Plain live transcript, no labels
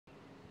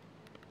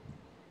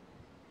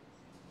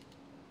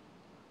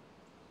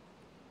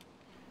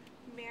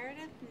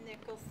Meredith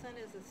Nicholson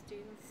is a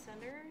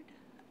student-centered,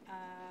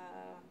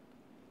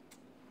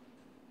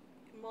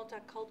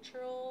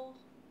 multicultural,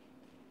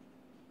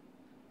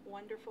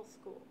 wonderful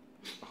school.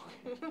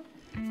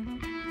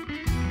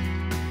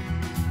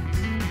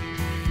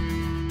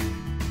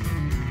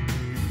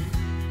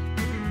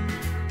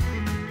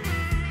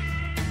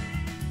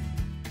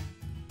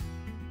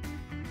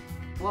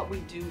 What we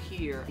do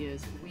here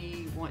is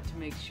we want to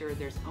make sure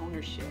there's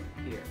ownership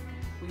here.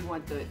 We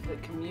want the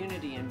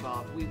community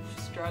involved. We've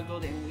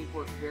struggled and we've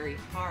worked very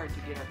hard to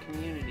get our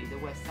community, the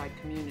West Side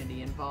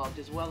community, involved,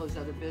 as well as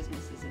other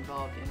businesses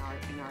involved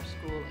in our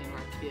school and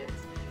our kids.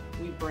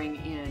 We bring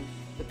in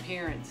the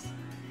parents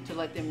to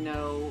let them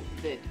know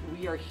that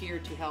we are here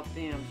to help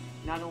them,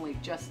 not only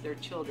just their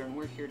children,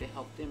 we're here to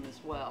help them as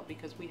well,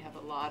 because we have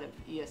a lot of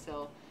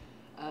ESL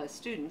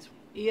students.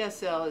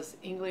 ESL is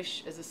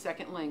English as a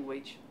second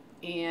language,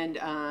 and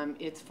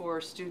it's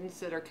for students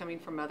that are coming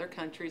from other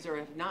countries or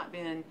have not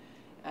been,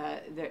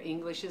 their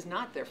English is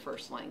not their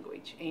first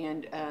language.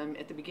 And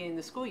at the beginning of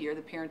the school year,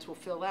 the parents will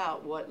fill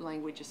out what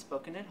language is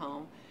spoken at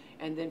home,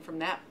 and then from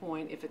that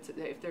point,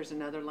 if there's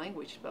another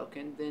language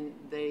spoken, then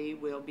they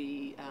will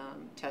be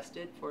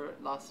tested for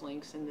lost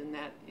links, and then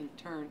that in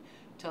turn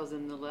tells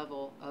them the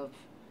level of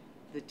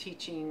the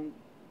teaching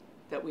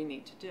that we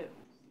need to do.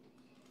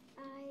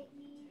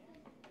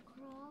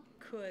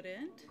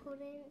 Couldn't.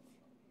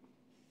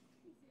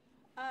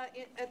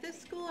 At this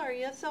school, our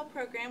ESL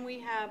program,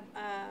 we have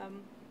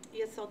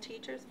ESL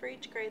teachers for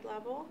each grade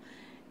level,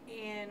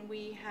 and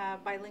we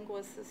have bilingual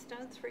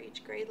assistants for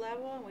each grade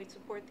level, and we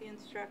support the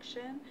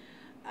instruction.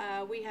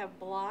 We have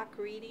block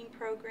reading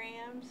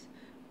programs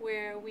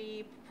where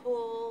we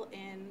pull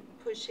and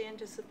push in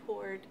to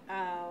support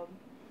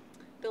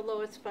the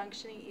lowest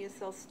functioning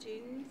ESL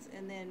students,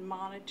 and then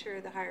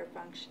monitor the higher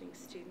functioning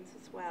students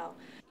as well.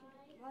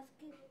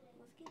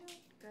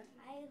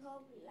 I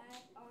hope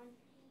live on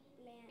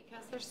land.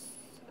 Because there's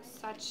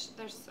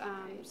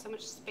so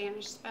much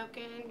Spanish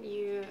spoken,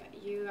 you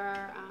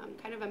are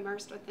kind of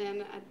immersed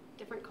within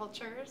different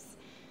cultures,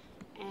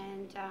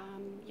 and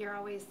you're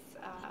always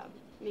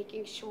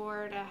making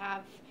sure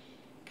to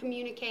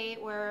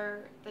communicate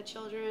where the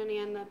children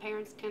and the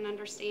parents can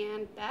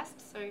understand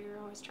best. So you're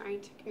always trying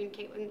to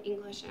communicate in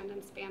English and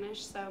in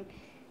Spanish. So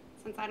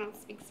since I don't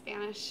speak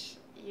Spanish,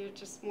 you're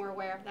just more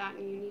aware of that,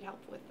 and you need help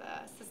with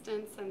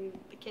assistance and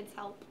the kids'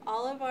 help.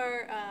 All of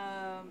our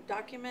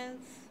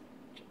documents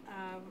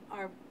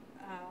are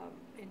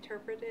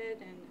interpreted,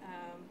 and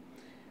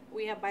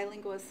we have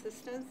bilingual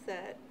assistants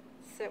that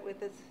sit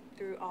with us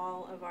through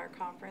all of our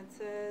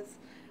conferences.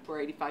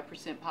 Where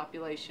 85%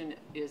 population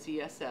is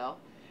ESL,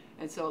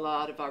 and so a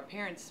lot of our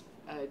parents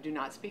do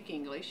not speak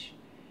English,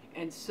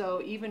 and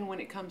so even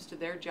when it comes to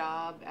their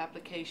job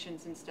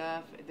applications and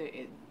stuff,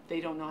 they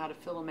don't know how to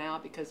fill them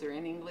out because they're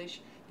in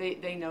English.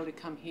 They know to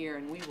come here,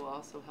 and we will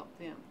also help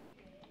them.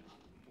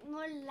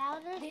 More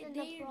louder than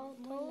the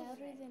toads.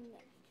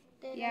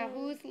 Yeah,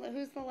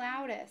 who's the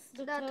loudest?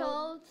 The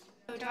toads.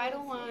 So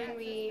Title I,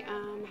 we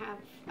have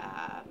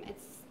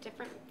it's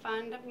different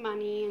fund of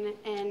money,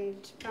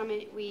 and from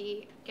it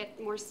we get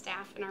more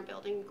staff in our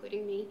building,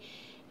 including me.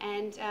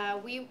 And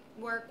we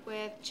work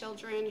with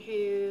children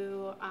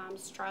who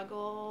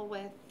struggle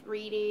with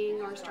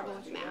reading or struggle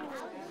with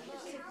math.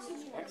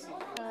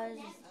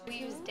 We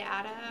use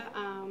data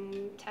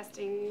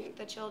testing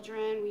the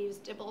children. We use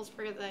DIBELS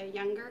for the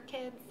younger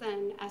kids,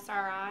 and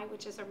SRI,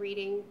 which is a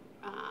reading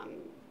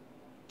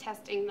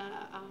testing the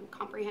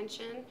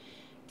comprehension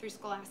through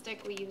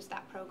Scholastic. We use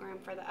that program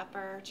for the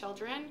upper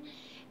children.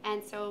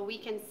 And so we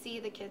can see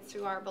the kids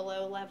who are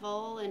below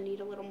level and need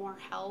a little more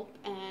help,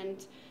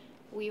 and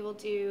we will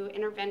do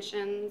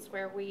interventions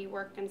where we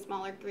work in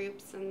smaller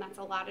groups, and that's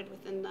allotted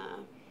within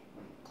the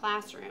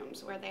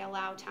classrooms, where they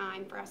allow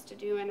time for us to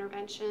do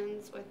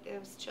interventions with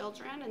those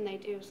children, and they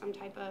do some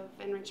type of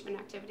enrichment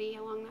activity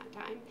along that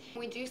time.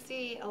 We do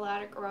see a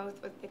lot of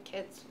growth with the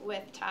kids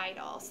with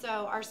Title.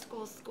 So our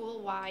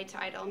school-wide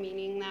Title,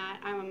 meaning that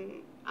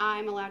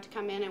I'm allowed to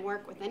come in and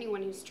work with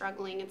anyone who's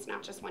struggling. It's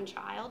not just one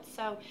child.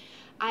 So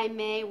I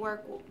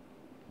work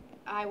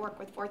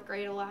with fourth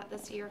grade a lot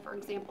this year, for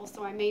example,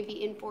 so I may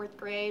be in fourth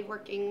grade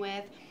working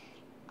with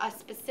a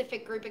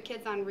specific group of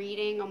kids on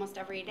reading almost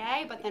every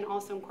day, but then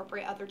also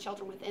incorporate other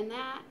children within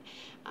that.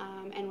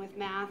 And with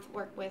math,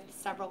 work with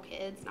several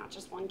kids, not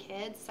just one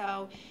kid.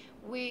 So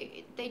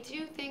they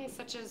do things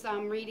such as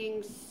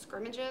reading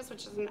scrimmages,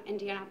 which is an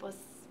Indianapolis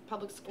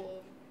public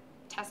school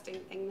testing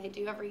thing they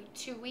do every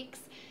 2 weeks,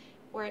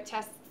 where it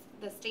tests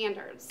the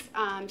standards.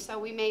 So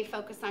we may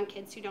focus on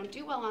kids who don't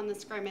do well on the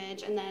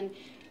scrimmage and then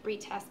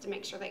retest to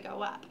make sure they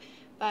go up.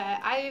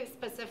 But I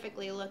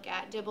specifically look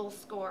at DIBELS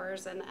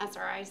scores and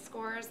SRI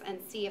scores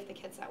and see if the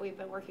kids that we've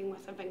been working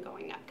with have been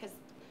going up, because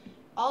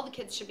all the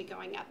kids should be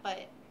going up,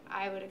 but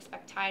I would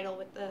expect Title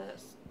with the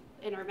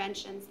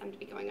interventions them to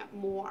be going up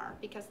more,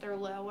 because they're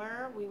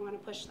lower. We want to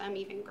push them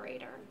even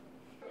greater.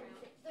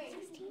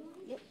 16?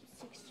 Yep,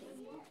 16.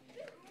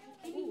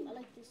 Ooh, I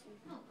like this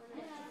one.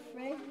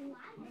 Friend.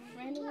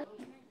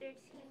 13.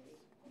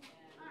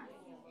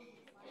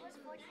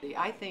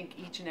 I think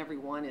each and every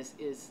one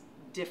is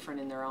different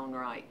in their own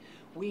right.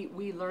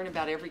 We learn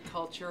about every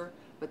culture,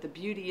 but the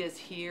beauty is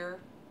here,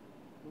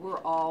 we're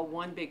all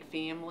one big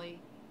family,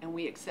 and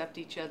we accept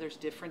each other's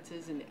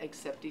differences and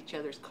accept each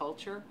other's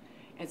culture,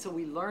 and so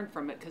we learn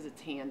from it because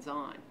it's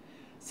hands-on.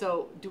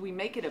 So do we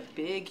make it a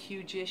big,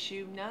 huge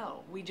issue?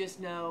 No. We just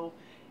know,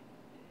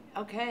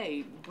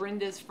 okay,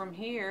 Brenda's from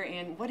here,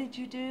 and what did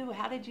you do?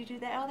 How did you do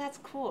that? Oh, that's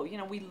cool. You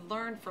know, we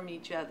learn from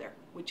each other,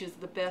 which is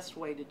the best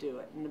way to do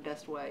it and the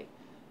best way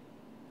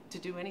to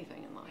do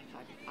anything in life,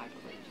 I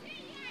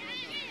believe.